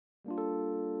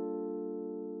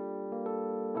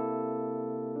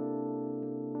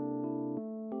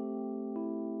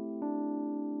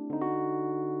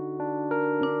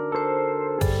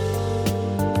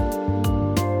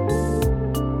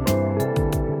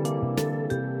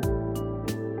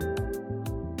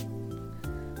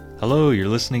Hello, you're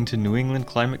listening to New England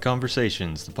Climate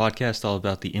Conversations, the podcast all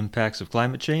about the impacts of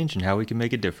climate change and how we can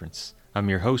make a difference. I'm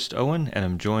your host, Owen, and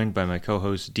I'm joined by my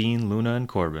co-hosts Dean, Luna, and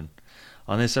Corbin.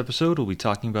 On this episode, we'll be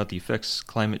talking about the effects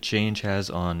climate change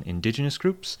has on indigenous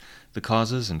groups, the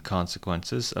causes and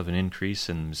consequences of an increase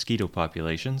in mosquito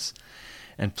populations,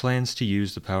 and plans to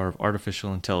use the power of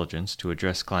artificial intelligence to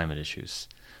address climate issues.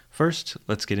 First,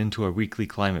 let's get into our weekly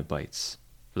Climate Bites.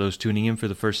 For those tuning in for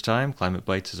the first time, Climate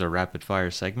Bites is our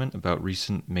rapid-fire segment about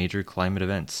recent major climate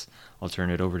events. I'll turn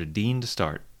it over to Dean to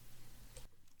start.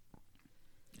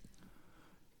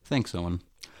 Thanks, Owen.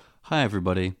 Hi,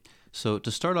 everybody. So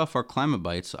to start off our Climate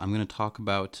Bites, I'm going to talk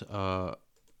about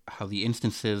how the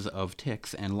instances of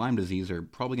ticks and Lyme disease are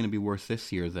probably going to be worse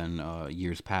this year than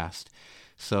years past.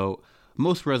 So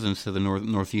most residents of the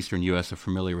northeastern U.S. are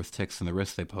familiar with ticks and the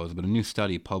risks they pose, but a new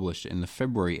study published in the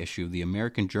February issue of the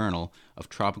American Journal of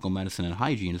Tropical Medicine and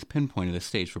Hygiene has pinpointed the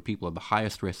states where people have the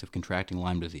highest risk of contracting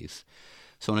Lyme disease.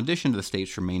 So in addition to the states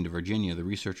from Maine to Virginia, the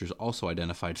researchers also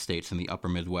identified states in the upper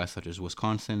Midwest such as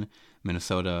Wisconsin,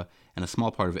 Minnesota, and a small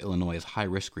part of Illinois as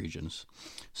high-risk regions.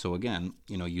 So again,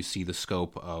 you see the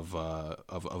scope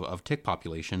of tick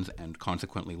populations and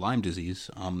consequently Lyme disease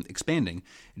expanding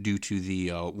due to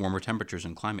the warmer temperatures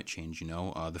and climate change.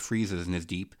 The freeze isn't as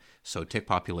deep, so tick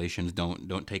populations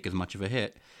don't take as much of a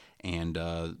hit. And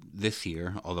this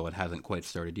year, although it hasn't quite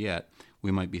started yet, we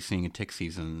might be seeing a tick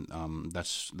season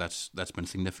that's been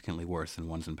significantly worse than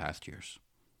ones in past years.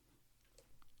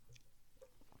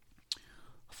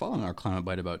 Following our Climate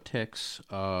Bite about ticks,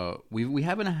 we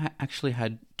haven't actually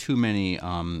had too many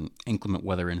inclement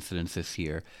weather incidents this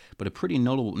year, but a pretty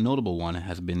notable one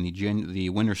has been the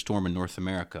winter storm in North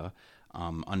America,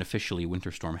 unofficially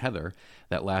Winter Storm Heather,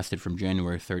 that lasted from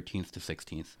January 13th to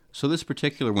 16th. So this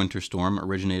particular winter storm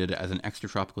originated as an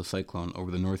extratropical cyclone over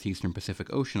the northeastern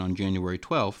Pacific Ocean on January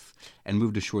 12th and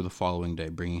moved ashore the following day,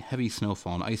 bringing heavy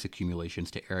snowfall and ice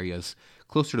accumulations to areas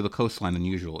closer to the coastline than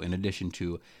usual, in addition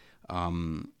to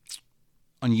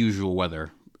unusual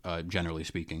weather, generally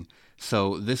speaking.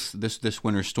 So this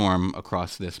winter storm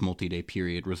across this multi-day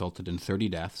period resulted in 30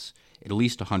 deaths, at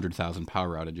least 100,000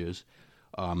 power outages,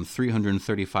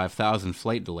 335,000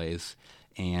 flight delays,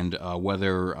 and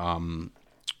weather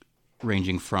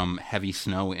ranging from heavy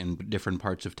snow in different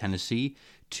parts of Tennessee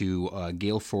to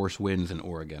gale force winds in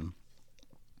Oregon.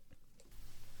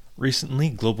 Recently,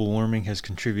 global warming has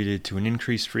contributed to an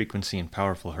increased frequency in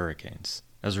powerful hurricanes.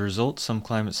 As a result, some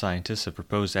climate scientists have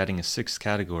proposed adding a sixth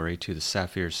category to the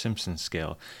Saffir-Simpson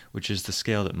scale, which is the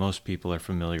scale that most people are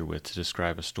familiar with to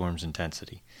describe a storm's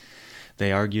intensity.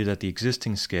 They argue that the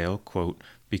existing scale, quote,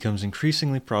 becomes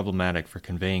increasingly problematic for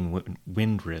conveying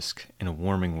wind risk in a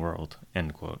warming world,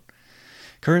 end quote.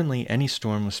 Currently, any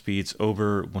storm with speeds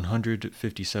over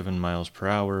 157 miles per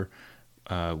hour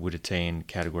would attain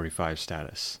Category 5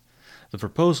 status. The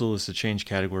proposal is to change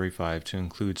Category 5 to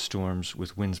include storms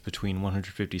with winds between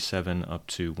 157 up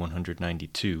to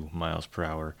 192 miles per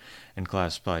hour and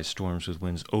classify storms with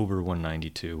winds over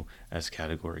 192 as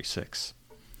Category 6.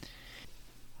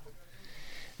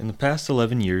 In the past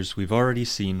 11 years, we've already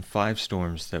seen 5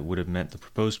 storms that would have met the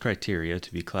proposed criteria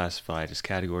to be classified as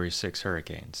Category 6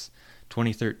 hurricanes.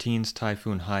 2013's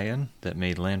Typhoon Haiyan that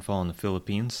made landfall in the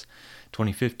Philippines,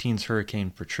 2015's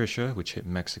Hurricane Patricia, which hit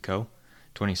Mexico,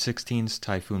 2016's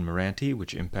Typhoon Meranti,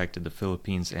 which impacted the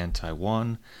Philippines and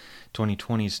Taiwan,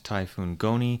 2020's Typhoon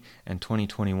Goni, and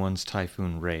 2021's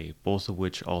Typhoon Ray, both of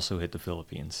which also hit the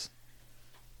Philippines.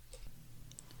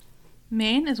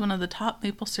 Maine is one of the top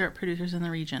maple syrup producers in the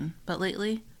region, but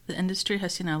lately, the industry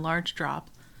has seen a large drop.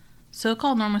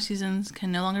 So-called normal seasons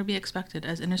can no longer be expected,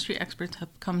 as industry experts have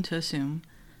come to assume.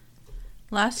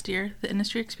 Last year, the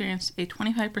industry experienced a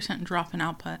 25% drop in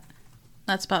output.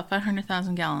 That's about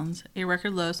 500,000 gallons, a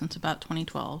record low since about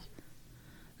 2012.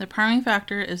 The primary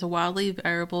factor is the wildly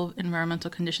variable environmental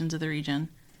conditions of the region.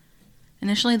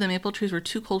 Initially, the maple trees were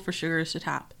too cold for sugars to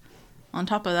tap. On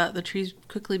top of that, the trees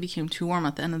quickly became too warm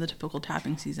at the end of the typical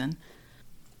tapping season.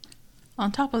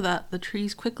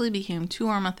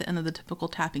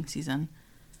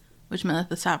 Which meant that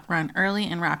the sap ran early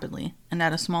and rapidly, and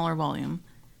at a smaller volume.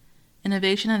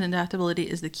 Innovation and adaptability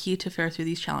is the key to fare through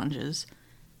these challenges.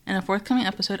 In a forthcoming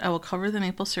episode, I will cover the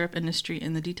maple syrup industry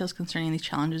and the details concerning these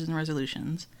challenges and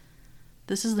resolutions.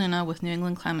 This is Luna with New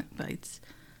England Climate Bites.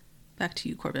 Back to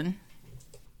you, Corbin.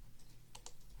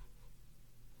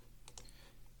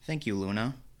 Thank you,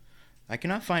 Luna. I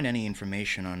cannot find any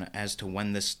information as to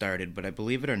when this started, but I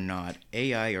believe it or not,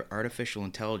 AI or artificial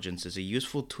intelligence is a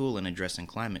useful tool in addressing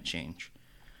climate change.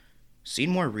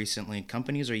 Seen more recently,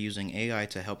 companies are using AI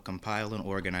to help compile and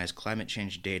organize climate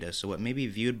change data so it may be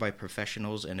viewed by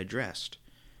professionals and addressed.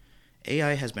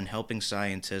 AI has been helping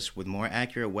scientists with more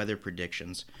accurate weather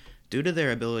predictions due to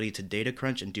their ability to data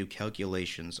crunch and do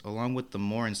calculations, along with the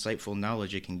more insightful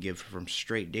knowledge it can give from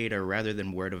straight data rather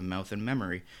than word of mouth and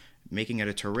memory, making it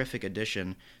a terrific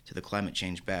addition to the climate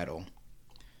change battle.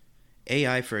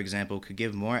 AI, for example, could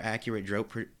give more accurate drought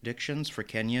predictions for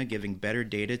Kenya, giving better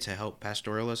data to help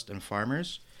pastoralists and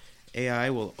farmers. AI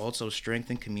will also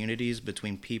strengthen communities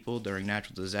between people during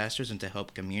natural disasters and to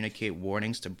help communicate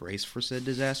warnings to brace for said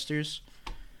disasters.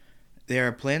 There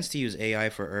are plans to use AI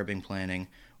for urban planning,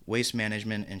 waste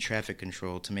management, and traffic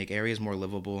control to make areas more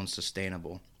livable and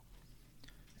sustainable.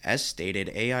 As stated,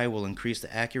 AI will increase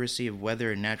the accuracy of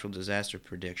weather and natural disaster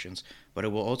predictions, but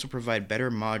it will also provide better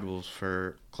modules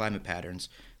for climate patterns,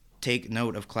 take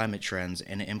note of climate trends,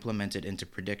 and implement it into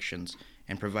predictions,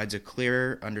 and provides a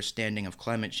clearer understanding of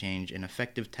climate change and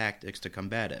effective tactics to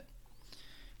combat it.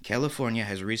 California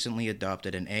has recently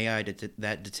adopted an AI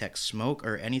that detects smoke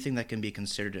or anything that can be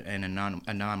considered an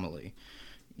anomaly,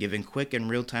 giving quick and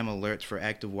real-time alerts for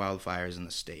active wildfires in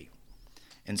the state.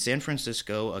 In San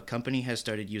Francisco, a company has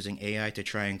started using AI to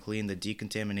try and clean the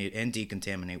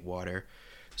decontaminate water,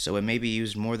 so it may be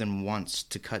used more than once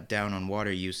to cut down on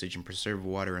water usage and preserve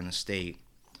water in the state.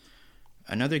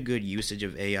 Another good usage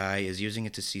of AI is using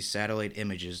it to see satellite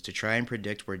images to try and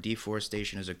predict where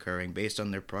deforestation is occurring based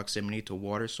on their proximity to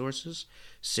water sources,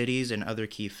 cities, and other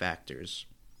key factors.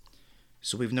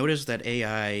 So we've noticed that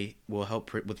AI will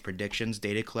help with predictions,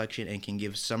 data collection, and can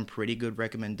give some pretty good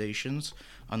recommendations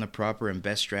on the proper and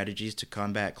best strategies to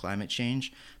combat climate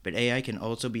change, but AI can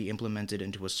also be implemented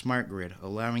into a smart grid,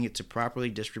 allowing it to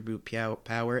properly distribute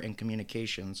power and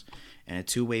communications and a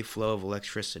two-way flow of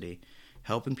electricity,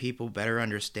 helping people better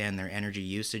understand their energy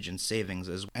usage and savings,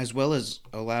 as well as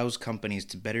allows companies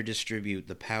to better distribute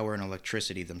the power and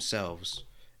electricity themselves.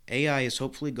 AI is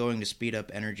hopefully going to speed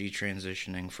up energy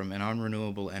transitioning from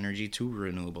non-renewable energy to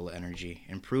renewable energy,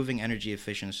 improving energy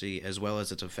efficiency as well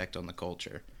as its effect on the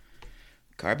culture.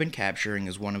 Carbon capturing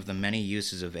is one of the many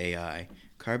uses of AI.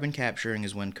 Carbon capturing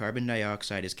is when carbon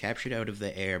dioxide is captured out of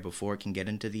the air before it can get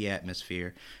into the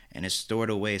atmosphere and is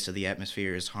stored away so the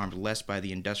atmosphere is harmed less by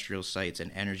the industrial sites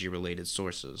and energy-related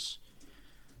sources.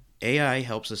 AI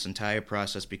helps this entire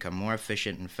process become more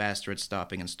efficient and faster at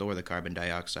stopping and store the carbon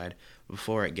dioxide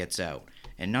before it gets out,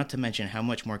 and not to mention how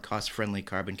much more cost-friendly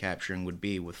carbon capturing would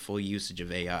be with full usage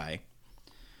of AI.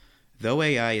 Though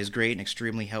AI is great and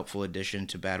extremely helpful addition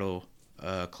to battle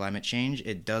climate change,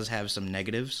 it does have some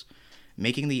negatives.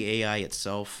 Making the AI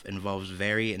itself involves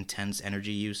very intense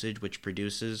energy usage, which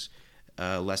produces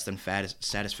less than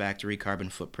satisfactory carbon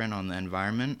footprint on the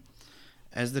environment.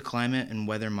 As the climate and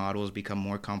weather models become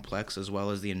more complex, as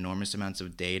well as the enormous amounts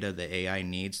of data the AI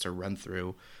needs to run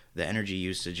through, the energy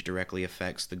usage directly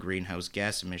affects the greenhouse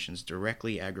gas emissions,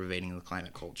 directly aggravating the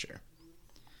climate culture.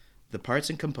 The parts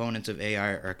and components of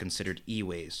AI are considered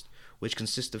e-waste, which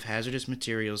consist of hazardous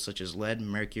materials such as lead,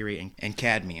 mercury, and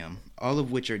cadmium, all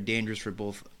of which are dangerous for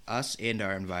both us and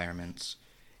our environments.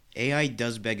 AI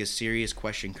does beg a serious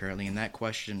question currently, and that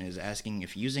question is asking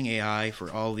if using AI for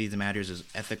all of these matters is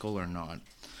ethical or not.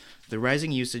 The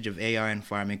rising usage of AI in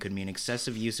farming could mean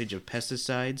excessive usage of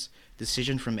pesticides.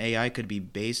 Decision from AI could be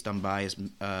based on biased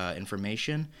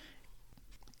information,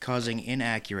 causing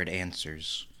inaccurate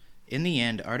answers. In the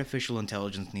end, artificial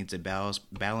intelligence needs a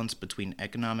balance between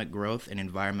economic growth and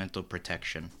environmental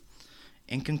protection.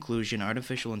 In conclusion,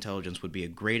 artificial intelligence would be a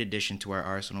great addition to our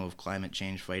arsenal of climate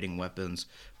change fighting weapons,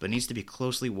 but needs to be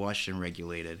closely watched and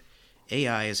regulated.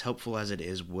 AI, as helpful as it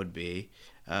is, would be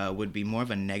more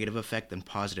of a negative effect than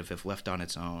positive if left on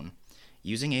its own.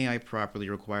 Using AI properly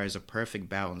requires a perfect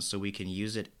balance so we can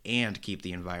use it and keep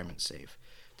the environment safe.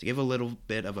 To give a little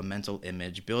bit of a mental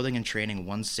image, building and training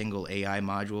one single AI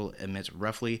module emits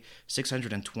roughly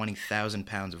 620,000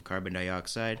 pounds of carbon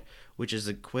dioxide, which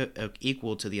is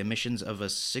equal to the emissions of a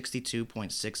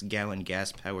 62.6-gallon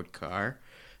gas-powered car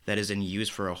that is in use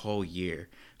for a whole year.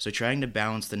 So trying to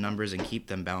balance the numbers and keep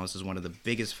them balanced is one of the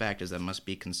biggest factors that must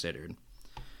be considered.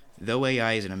 Though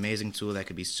AI is an amazing tool that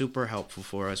could be super helpful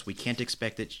for us, we can't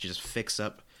expect it to just fix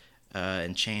up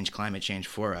and change climate change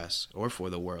for us or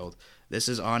for the world. This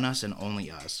is on us and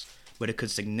only us, but it could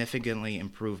significantly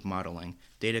improve modeling,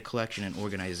 data collection, and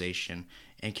organization,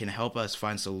 and can help us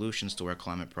find solutions to our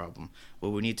climate problem, but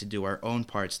we need to do our own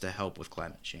parts to help with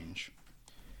climate change.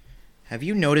 Have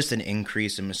you noticed an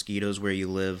increase in mosquitoes where you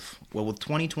live? Well, with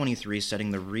 2023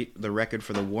 setting the record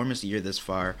for the warmest year this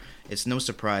far, it's no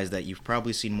surprise that you've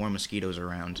probably seen more mosquitoes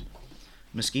around.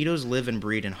 Mosquitoes live and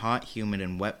breed in hot, humid,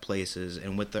 and wet places,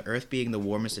 and with the Earth being the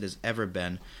warmest it has ever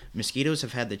been, mosquitoes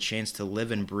have had the chance to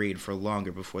live and breed for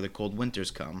longer before the cold winters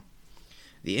come.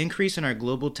 The increase in our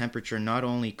global temperature not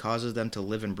only causes them to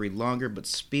live and breathe longer, but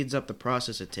speeds up the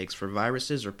process it takes for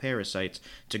viruses or parasites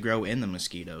to grow in the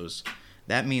mosquitoes.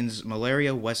 That means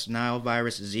malaria, West Nile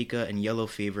virus, Zika, and yellow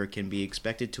fever can be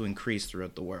expected to increase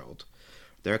throughout the world.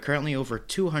 There are currently over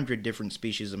 200 different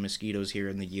species of mosquitoes here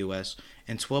in the U.S.,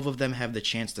 and 12 of them have the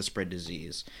chance to spread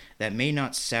disease. That may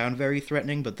not sound very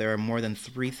threatening, but there are more than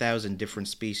 3,000 different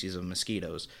species of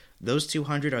mosquitoes. Those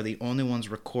 200 are the only ones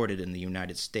recorded in the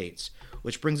United States,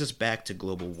 which brings us back to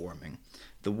global warming.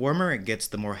 The warmer it gets,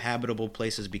 the more habitable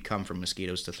places become for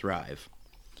mosquitoes to thrive.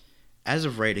 As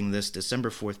of writing this, December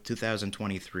 4th,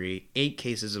 2023, 8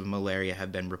 cases of malaria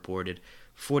have been reported.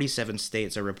 47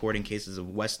 states are reporting cases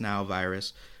of West Nile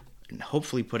virus, and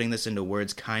hopefully putting this into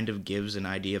words kind of gives an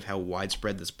idea of how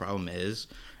widespread this problem is,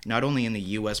 not only in the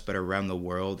U.S. but around the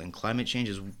world, and climate change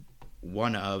is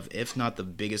one of, if not the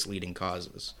biggest leading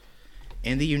causes.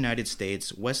 In the United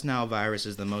States, West Nile virus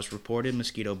is the most reported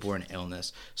mosquito-borne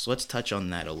illness, so let's touch on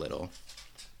that a little.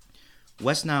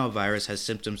 West Nile virus has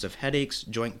symptoms of headaches,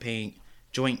 joint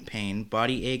pain,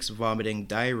 body aches, vomiting,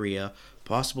 diarrhea,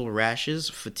 possible rashes,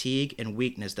 fatigue, and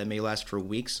weakness that may last for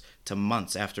weeks to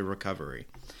months after recovery.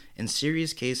 In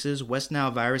serious cases, West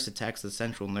Nile virus attacks the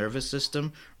central nervous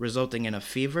system, resulting in a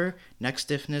fever, neck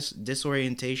stiffness,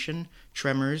 disorientation,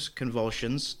 tremors,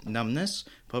 convulsions, numbness,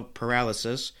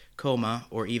 paralysis, coma,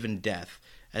 or even death,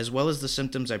 as well as the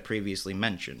symptoms I previously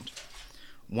mentioned.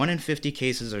 1 in 50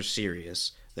 cases are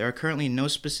serious. There are currently no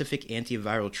specific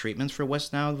antiviral treatments for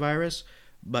West Nile virus,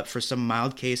 but for some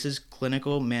mild cases,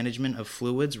 clinical management of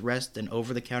fluids, rest, and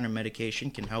over-the-counter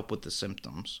medication can help with the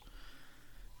symptoms.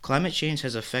 Climate change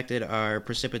has affected our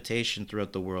precipitation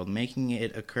throughout the world, making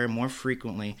it occur more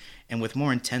frequently and with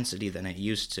more intensity than it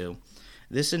used to.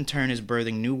 This in turn is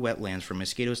birthing new wetlands for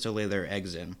mosquitoes to lay their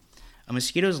eggs in. A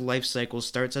mosquito's life cycle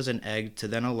starts as an egg to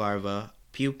then a larva,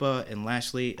 pupa, and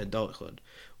lastly adulthood,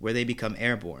 where they become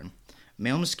airborne.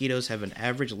 Male mosquitoes have an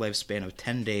average lifespan of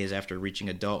 10 days after reaching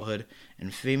adulthood,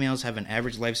 and females have an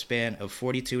average lifespan of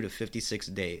 42 to 56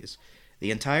 days. The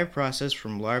entire process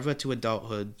from larva to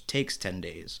adulthood takes 10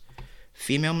 days.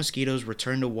 Female mosquitoes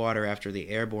return to water after the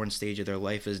airborne stage of their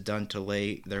life is done to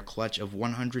lay their clutch of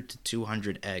 100 to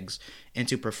 200 eggs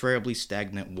into preferably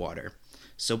stagnant water.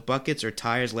 So buckets or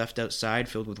tires left outside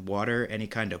filled with water, any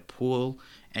kind of pool,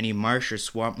 any marsh or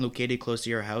swamp located close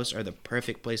to your house are the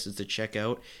perfect places to check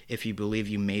out if you believe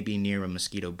you may be near a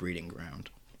mosquito breeding ground.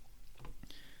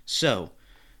 So,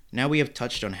 now we have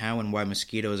touched on how and why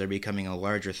mosquitoes are becoming a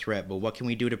larger threat, but what can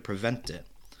we do to prevent it?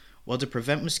 Well, to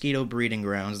prevent mosquito breeding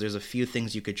grounds, there's a few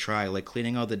things you could try, like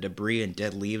cleaning all the debris and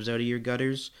dead leaves out of your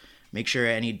gutters, make sure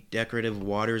any decorative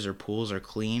waters or pools are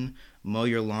clean, mow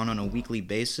your lawn on a weekly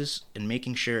basis, and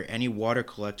making sure any water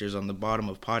collectors on the bottom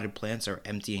of potted plants are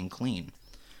empty and clean.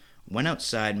 When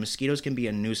outside, mosquitoes can be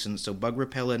a nuisance, so bug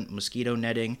repellent, mosquito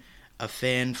netting, a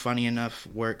fan, funny enough,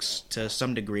 works to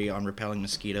some degree on repelling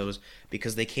mosquitoes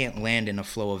because they can't land in a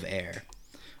flow of air.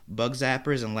 Bug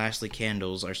zappers and lastly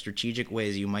candles are strategic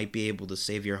ways you might be able to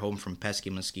save your home from pesky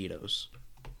mosquitoes.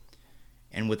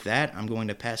 And with that, I'm going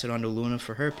to pass it on to Luna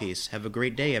for her piece. Have a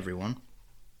great day, everyone.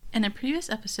 In a previous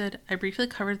episode, I briefly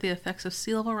covered the effects of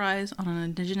sea level rise on an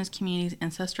indigenous community's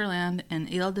ancestral land in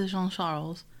Ile de Jean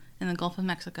Charles in the Gulf of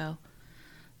Mexico.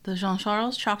 The Jean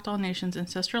Charles Choctaw Nation's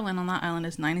ancestral land on that island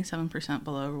is 97%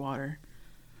 below water.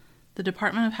 The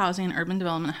Department of Housing and Urban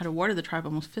Development had awarded the tribe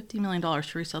almost $50 million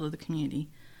to resettle the community,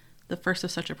 the first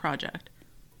of such a project.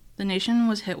 The nation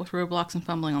was hit with roadblocks and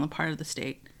fumbling on the part of the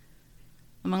state.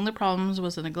 Among the problems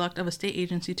was the neglect of a state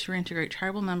agency to reintegrate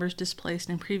tribal members displaced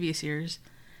in previous years,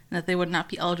 and that they would not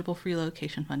be eligible for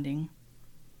relocation funding.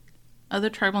 Other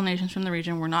tribal nations from the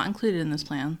region were not included in this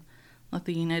plan, like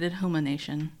the United Huma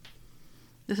Nation.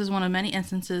 This is one of many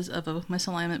instances of a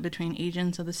misalignment between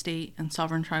agents of the state and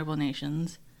sovereign tribal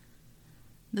nations.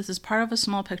 This is part of a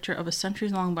small picture of a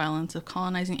centuries-long violence of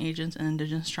colonizing agents and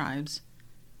indigenous tribes.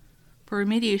 For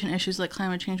remediation issues like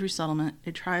climate change resettlement,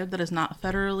 a tribe that is not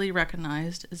federally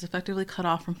recognized is effectively cut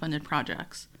off from funded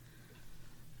projects.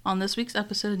 On this week's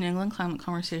episode of New England Climate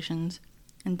Conversations,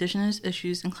 Indigenous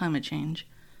Issues and Climate Change,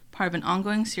 part of an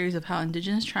ongoing series of how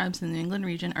indigenous tribes in the New England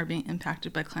region are being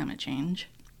impacted by climate change.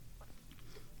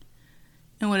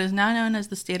 In what is now known as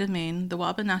the state of Maine, the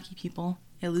Wabanaki people,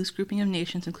 a loose grouping of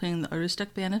nations including the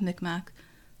Aroostook Band of Micmac,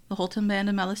 the Holton Band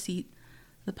of Maliseet,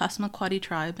 the Passamaquoddy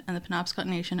tribe, and the Penobscot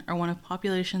Nation are one of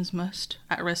populations most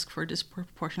at risk for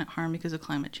disproportionate harm because of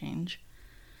climate change.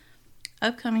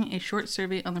 Upcoming, a short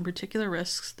survey on the particular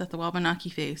risks that the Wabanaki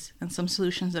face and some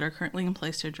solutions that are currently in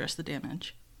place to address the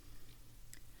damage.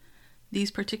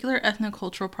 These particular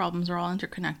ethnocultural problems are all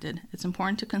interconnected. It's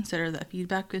important to consider that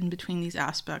feedback in between these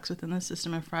aspects within the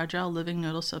system of fragile living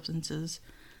nodal substances,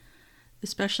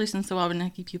 especially since the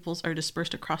Wabanaki peoples are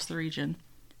dispersed across the region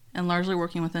and largely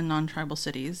working within non-tribal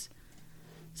cities.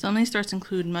 Some of these threats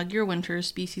include muggier winters,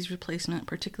 species replacement,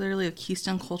 particularly of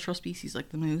keystone cultural species like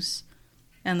the moose,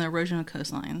 and the erosion of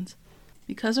coastlines.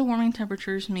 Because of warming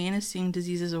temperatures, Maine is seeing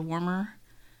diseases of warmer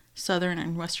southern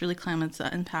and westerly climates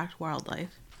that impact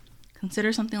wildlife.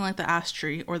 Consider something like the ash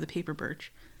tree or the paper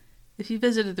birch. If you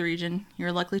visited the region, you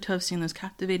are likely to have seen those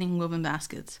captivating woven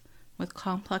baskets with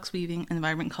complex weaving and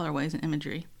vibrant colorways and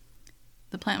imagery.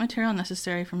 The plant material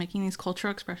necessary for making these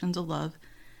cultural expressions of love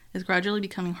is gradually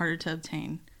becoming harder to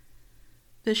obtain.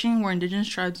 Fishing, where indigenous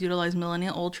tribes utilize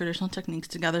millennia-old traditional techniques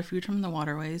to gather food from the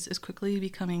waterways, is quickly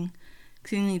becoming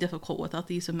exceedingly difficult without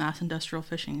the use of mass industrial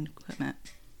fishing equipment.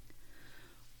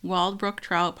 Wild brook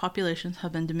trout populations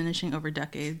have been diminishing over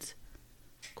decades.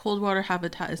 Cold water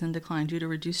habitat is in decline due to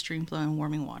reduced stream flow and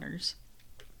warming waters.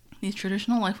 These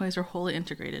traditional lifeways are wholly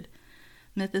integrated.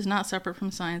 Myth is not separate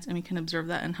from science, and we can observe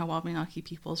that in how Wabanaki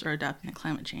peoples are adapting to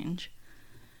climate change.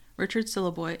 Richard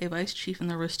Syllaboy, a vice chief in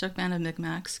the Rostock band of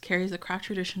Mi'kmaq, carries the craft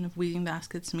tradition of weaving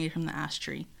baskets made from the ash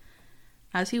tree.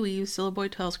 As he weaves,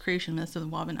 Syllaboy tells creation myths of the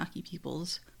Wabanaki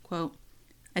peoples. Quote,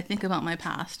 "I think about my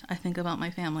past. I think about my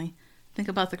family. Think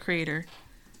about the Creator.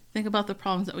 Think about the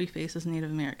problems that we face as Native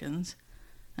Americans.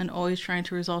 And always trying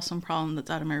to resolve some problem that's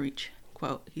out of my reach."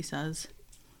 Quote, he says.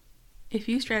 A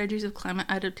few strategies of climate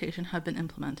adaptation have been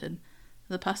implemented.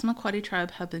 The Passamaquoddy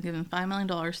tribe have been given $5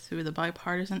 million through the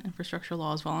Bipartisan Infrastructure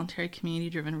Law's voluntary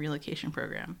community-driven relocation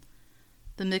program.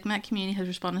 The Mi'kmaq community has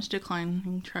responded to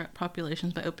declining trout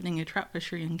populations by opening a trout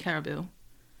fishery in Caribou.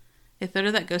 A third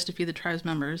of that goes to feed the tribe's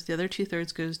members, the other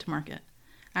two-thirds goes to market,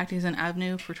 acting as an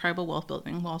avenue for tribal wealth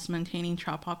building whilst maintaining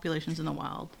trout populations in the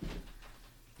wild.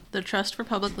 The Trust for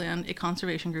Public Land, a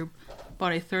conservation group,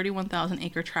 bought a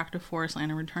 31,000-acre tract of forest land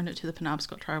and returned it to the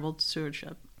Penobscot tribal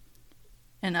stewardship.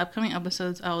 In upcoming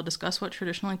episodes, I will discuss what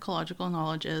traditional ecological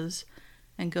knowledge is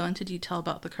and go into detail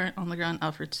about the current on-the-ground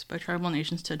efforts by tribal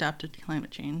nations to adapt to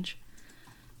climate change.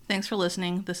 Thanks for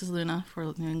listening. This is Luna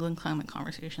for New England Climate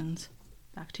Conversations.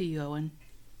 Back to you, Owen.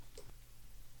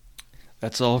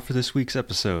 That's all for this week's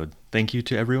episode. Thank you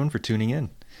to everyone for tuning in.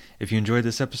 If you enjoyed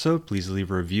this episode, please leave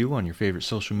a review on your favorite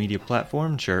social media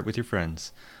platform and share it with your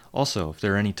friends. Also, if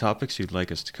there are any topics you'd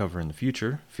like us to cover in the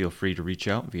future, feel free to reach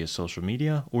out via social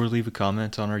media or leave a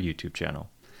comment on our YouTube channel.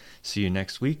 See you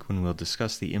next week when we'll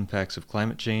discuss the impacts of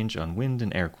climate change on wind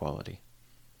and air quality.